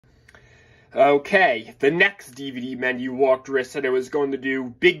Okay, the next DVD menu walkthrough, I said I was going to do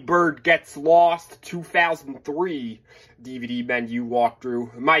Big Bird Gets Lost 2003 DVD menu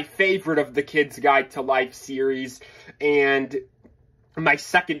walkthrough. My favorite of the Kids Guide to Life series, and my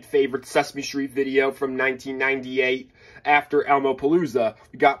second favorite Sesame Street video from 1998 after Elmo-Palooza.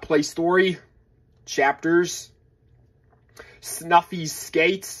 We got Play Story, Chapters, Snuffy's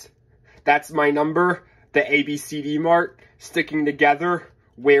Skates, That's My Number, the ABCD Mart, Sticking Together,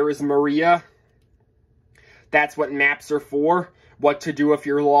 Where is Maria? That's What Maps Are For, What to Do If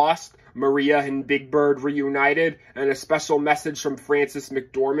You're Lost, Maria and Big Bird Reunited, and a special message from Frances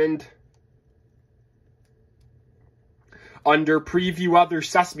McDormand. Under Preview Other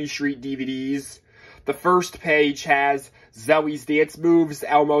Sesame Street DVDs, the first page has Zoe's Dance Moves,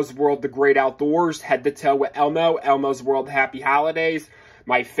 Elmo's World The Great Outdoors, Head to Toe with Elmo, Elmo's World Happy Holidays,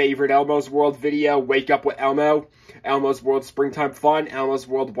 my favorite Elmo's World video, Wake Up with Elmo, Elmo's World Springtime Fun, Elmo's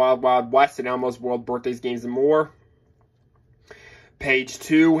World Wild Wild West, and Elmo's World Birthdays, Games, and More. Page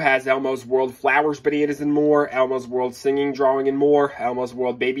 2 has Elmo's World Flowers, Bananas, and More, Elmo's World Singing, Drawing, and More, Elmo's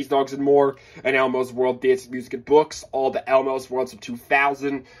World Babies, Dogs, and More, and Elmo's World Dancing, Music, and Books. All the Elmo's Worlds of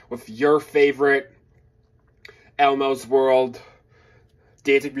 2000 with your favorite Elmo's World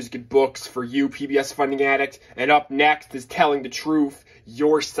Dancing, Music, and Books for you, PBS Funding Addict. And up next is Telling the Truth,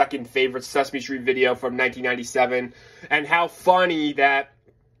 your second favorite Sesame Street video from 1997. And how funny that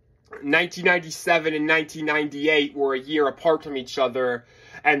 1997 and 1998 were a year apart from each other.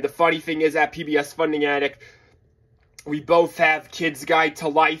 And the funny thing is, at PBS Funding Addict, we both have Kids Guide to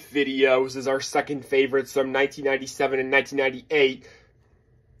Life videos as our second favorites from 1997 and 1998.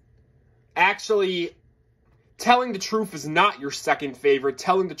 Actually, Telling the Truth is not your second favorite.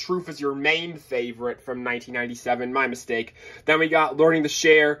 Telling the Truth is your main favorite from 1997. My mistake. Then we got Learning to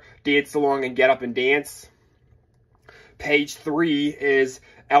Share, Dance Along, and Get Up and Dance. Page 3 is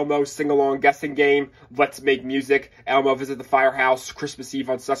Elmo's Sing-Along Guessing Game, Let's Make Music, Elmo Visit the Firehouse, Christmas Eve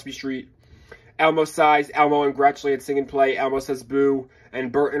on Sesame Street. Elmo Size, Elmo and Gretchen Sing and Play, Elmo Says Boo,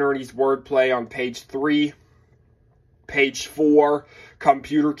 and Bert and Ernie's Wordplay on page 3. Page 4,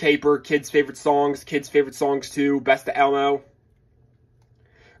 Computer Caper, Kids' Favorite Songs 2, Best of Elmo.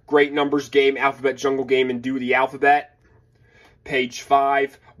 Great Numbers Game, Alphabet Jungle Game, and Do the Alphabet. Page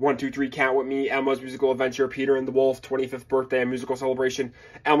 5, 1, 2, 3, Count With Me, Elmo's Musical Adventure, Peter and the Wolf, 25th Birthday and Musical Celebration,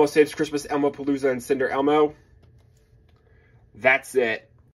 Elmo Saves Christmas, Elmo-Palooza, and Cinder Elmo. That's it.